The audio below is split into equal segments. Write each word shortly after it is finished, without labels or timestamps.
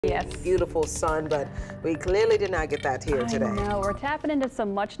Yes. beautiful sun, but we clearly did not get that here today. No, we're tapping into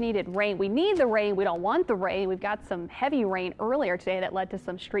some much needed rain. We need the rain. We don't want the rain. We've got some heavy rain earlier today that led to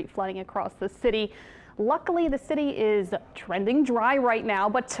some street flooding across the city. Luckily, the city is trending dry right now,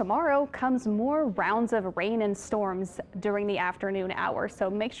 but tomorrow comes more rounds of rain and storms during the afternoon hours. So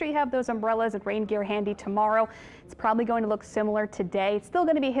make sure you have those umbrellas and rain gear handy tomorrow. It's probably going to look similar today. It's still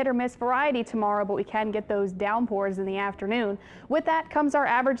going to be hit or miss variety tomorrow, but we can get those downpours in the afternoon. With that comes our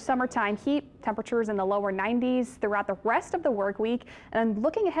average summertime heat, temperatures in the lower 90s throughout the rest of the work week. And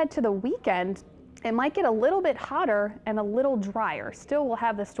looking ahead to the weekend, it might get a little bit hotter and a little drier. Still, we'll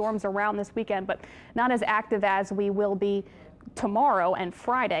have the storms around this weekend, but not as active as we will be tomorrow and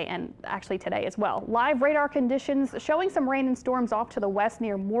Friday, and actually today as well. Live radar conditions showing some rain and storms off to the west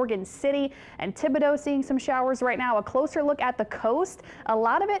near Morgan City and Thibodaux, seeing some showers right now. A closer look at the coast. A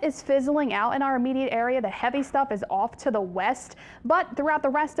lot of it is fizzling out in our immediate area. The heavy stuff is off to the west, but throughout the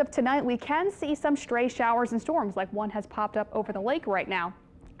rest of tonight, we can see some stray showers and storms, like one has popped up over the lake right now.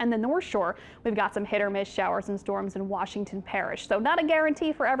 And the North Shore, we've got some hit or miss showers and storms in Washington Parish. So not a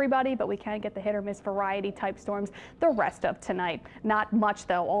guarantee for everybody, but we can get the hit or miss variety type storms the rest of tonight. Not much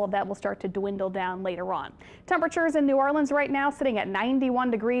though. All of that will start to dwindle down later on. Temperatures in New Orleans right now sitting at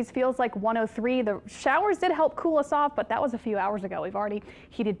 91 degrees, feels like 103. The showers did help cool us off, but that was a few hours ago. We've already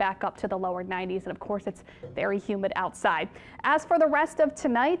heated back up to the lower 90s, and of course it's very humid outside. As for the rest of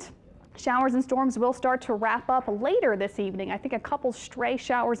tonight, showers and storms will start to wrap up later this evening. I think a couple stray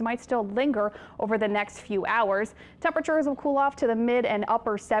showers might still linger over the next few hours. Temperatures will cool off to the mid and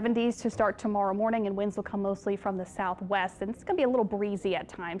upper 70s to start tomorrow morning, and winds will come mostly from the southwest, and it's going to be a little breezy at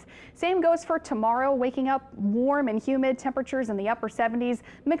times. Same goes for tomorrow, waking up warm and humid, temperatures in the upper 70s,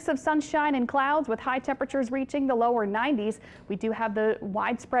 mix of sunshine and clouds with high temperatures reaching the lower 90s. We do have the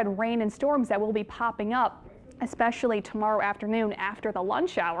widespread rain and storms that will be popping up, especially tomorrow afternoon after the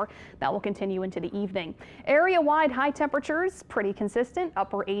lunch hour. That will continue into the evening. Area-wide high temperatures, pretty consistent,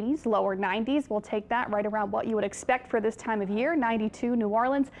 upper 80s, lower 90s. We'll take that right around what you would expect for this time of year. 92 New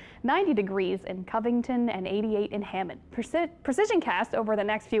Orleans, 90 degrees in Covington, and 88 in Hammond. Precision cast over the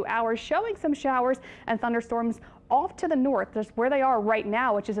next few hours showing some showers and thunderstorms off to the north, just where they are right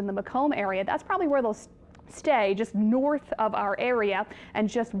now, which is in the Macomb area. That's probably where they'll stay, just north of our area and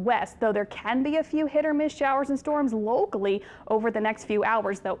just west, though there can be a few hit or miss showers and storms locally over the next few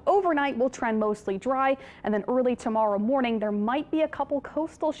hours. Though overnight will trend mostly dry, and then early tomorrow morning there might be a couple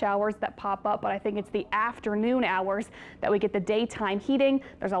coastal showers that pop up, but I think it's the afternoon hours that we get the daytime heating.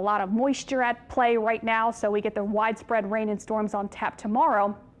 There's a lot of moisture at play right now, so we get the widespread rain and storms on tap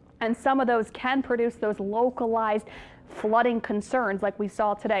tomorrow, and some of those can produce those localized flooding concerns like we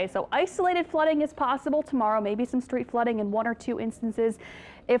saw today. So isolated flooding is possible tomorrow, maybe some street flooding in one or two instances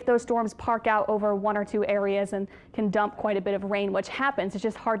if those storms park out over one or two areas and can dump quite a bit of rain, which happens. It's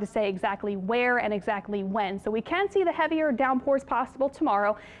just hard to say exactly where and exactly when. So we can see the heavier downpours possible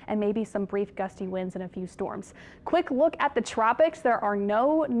tomorrow, and maybe some brief gusty winds and a few storms. Quick look at the tropics. There are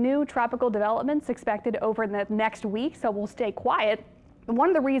no new tropical developments expected over the next week, so we'll stay quiet. And one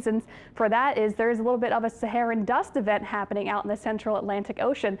of the reasons for that is there's a little bit of a Saharan dust event happening out in the central Atlantic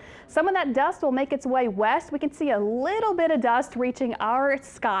Ocean. Some of that dust will make its way west. We can see a little bit of dust reaching our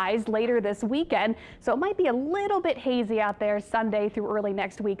skies later this weekend, so it might be a little bit hazy out there Sunday through early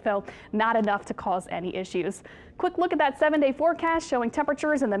next week, though not enough to cause any issues. Quick look at that 7-day forecast showing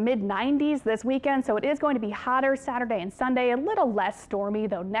temperatures in the mid-90s this weekend, so it is going to be hotter Saturday and Sunday, a little less stormy,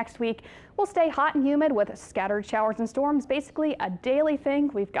 though next week will stay hot and humid with scattered showers and storms, basically a daily thing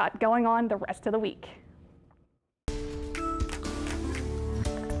we've got going on the rest of the week.